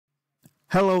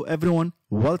Hello everyone,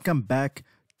 welcome back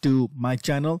to my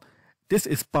channel. This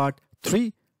is part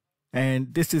 3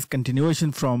 and this is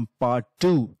continuation from part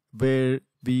 2 where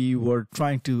we were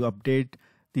trying to update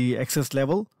the access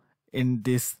level in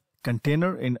this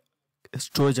container in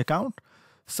storage account.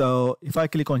 So if I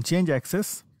click on change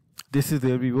access, this is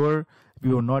where we were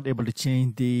not able to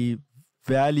change the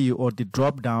value or the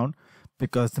drop down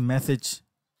because the message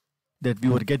that we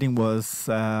were getting was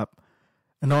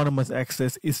anonymous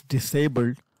access is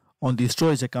disabled on the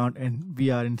storage account and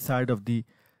we are inside of the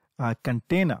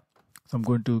container. So I'm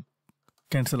going to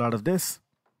cancel out of this,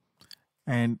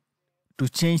 and to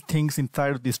change things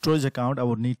inside of the storage account I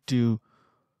would need to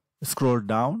scroll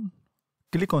down,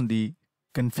 click on the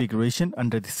configuration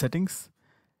under the settings,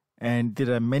 and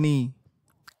there are many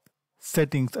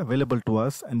settings available to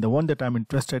us, and the one that I'm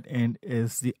interested in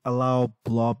is the allow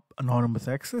blob anonymous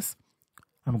access.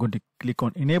 I'm going to click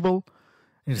on enable.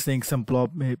 It's saying some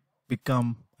blob may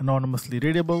become anonymously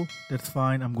readable. That's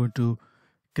fine. I'm going to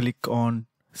click on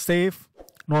save.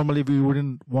 Normally we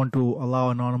wouldn't want to allow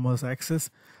anonymous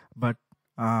access, but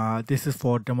this is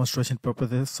for demonstration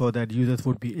purposes so that users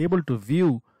would be able to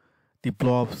view the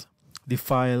blobs, the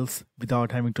files,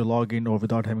 without having to log in or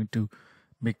without having to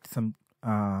make some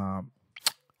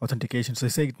authentication. So I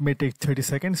say it may take 30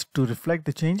 seconds to reflect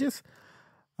the changes.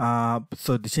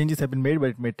 So the changes have been made,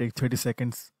 but it may take 30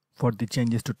 seconds for the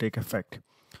changes to take effect.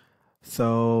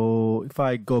 So if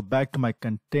I go back to my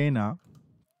container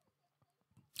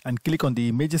and click on the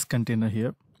images container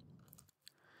here,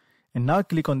 and now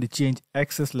click on the change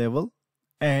access level,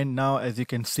 and now as you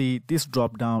can see this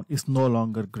drop down is no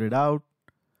longer grayed out.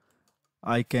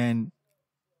 I can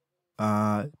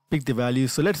pick the value.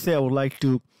 So let's say I would like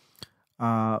to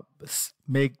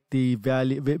make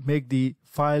the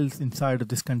files inside of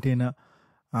this container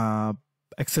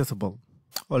accessible,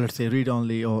 or let's say read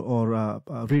only or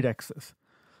read access.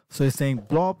 So it's saying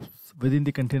blobs within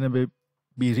the container may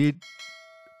be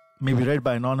read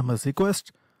by anonymous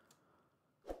request.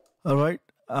 All right.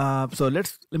 So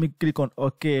let me click on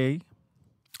OK,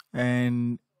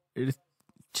 and it is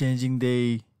changing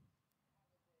the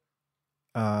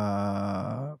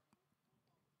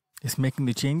it's making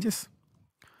the changes.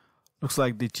 Looks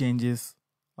like the changes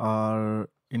are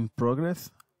in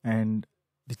progress and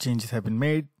the changes have been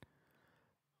made.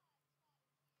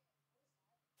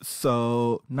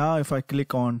 So now if I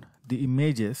click on the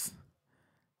images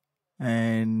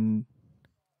and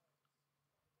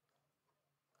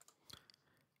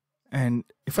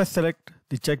if I select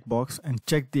the checkbox and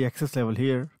check the access level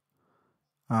here,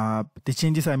 the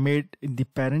changes I made in the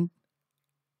parent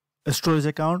storage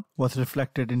account was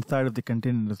reflected inside of the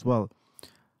container as well.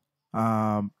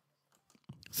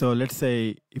 So let's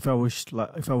say if I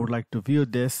would like to view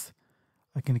this,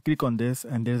 I can click on this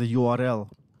and there's a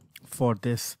URL for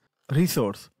this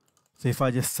resource. So if I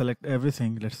just select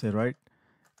everything, let's say, right,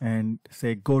 and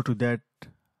say go to that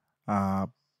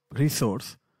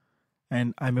resource,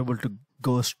 and I'm able to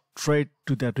go straight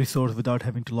to that resource without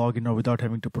having to log in or without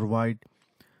having to provide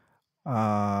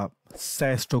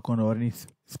SAS token or any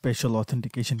special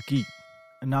authentication key.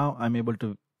 And now I'm able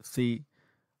to see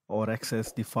or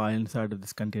access the file inside of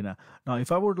this container. Now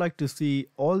if I would like to see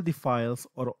all the files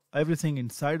or everything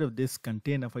inside of this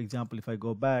container, for example, if I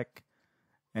go back,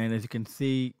 and as you can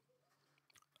see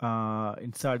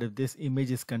inside of this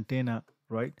images container,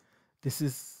 right, this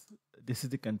is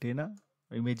the container.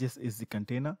 Images is the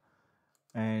container,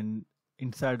 and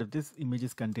inside of this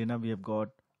images container we have got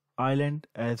island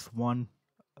as one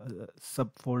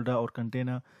subfolder or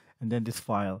container, and then this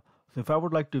file. So if I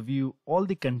would like to view all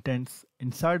the contents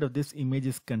inside of this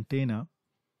images container,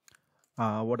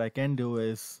 what I can do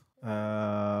is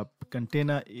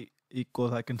container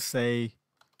equals, I can say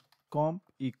comp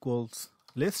equals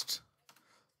list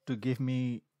to give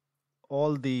me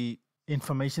all the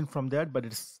information from that, but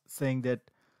it's saying that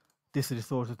this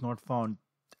resource is not found,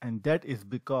 and that is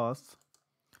because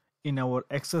in our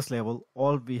access level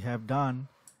all we have done,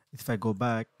 if I go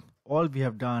back, all we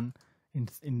have done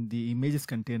in the images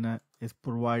container is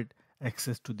provide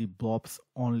access to the blobs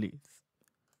only,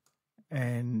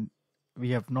 and we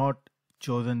have not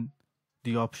chosen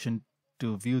the option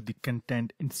to view the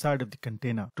content inside of the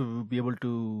container. To be able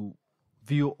to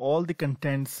view all the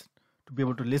contents, to be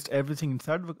able to list everything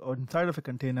inside of a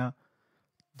container,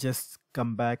 just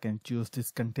come back and choose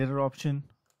this container option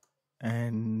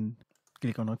and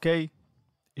click on OK.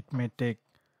 It may take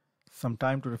some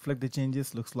time to reflect the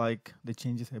changes. Looks like the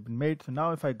changes have been made. So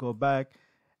now if I go back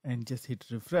and just hit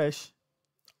refresh,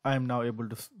 I am now able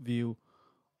to view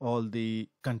all the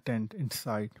content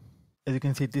inside. As you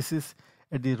can see, this is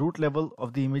at the root level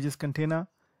of the images container,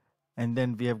 and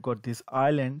then we have got this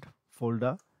island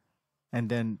folder, and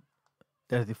then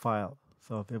there's the file.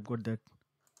 So we've got that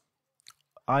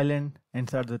island.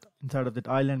 Inside of that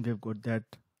island, we've got that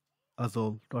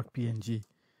azure.png.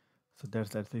 So that's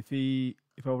that. So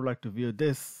if I would like to view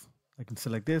this, I can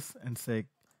select this and say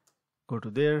go to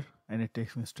there, and it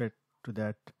takes me straight to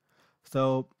that.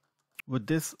 So with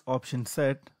this option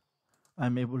set,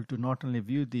 I'm able to not only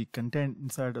view the content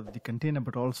inside of the container,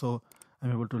 but also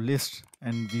I'm able to list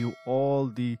and view all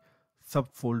the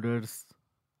subfolders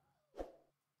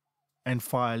and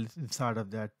files inside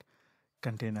of that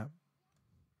container.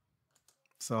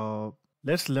 So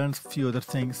let's learn a few other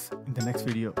things in the next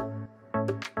video.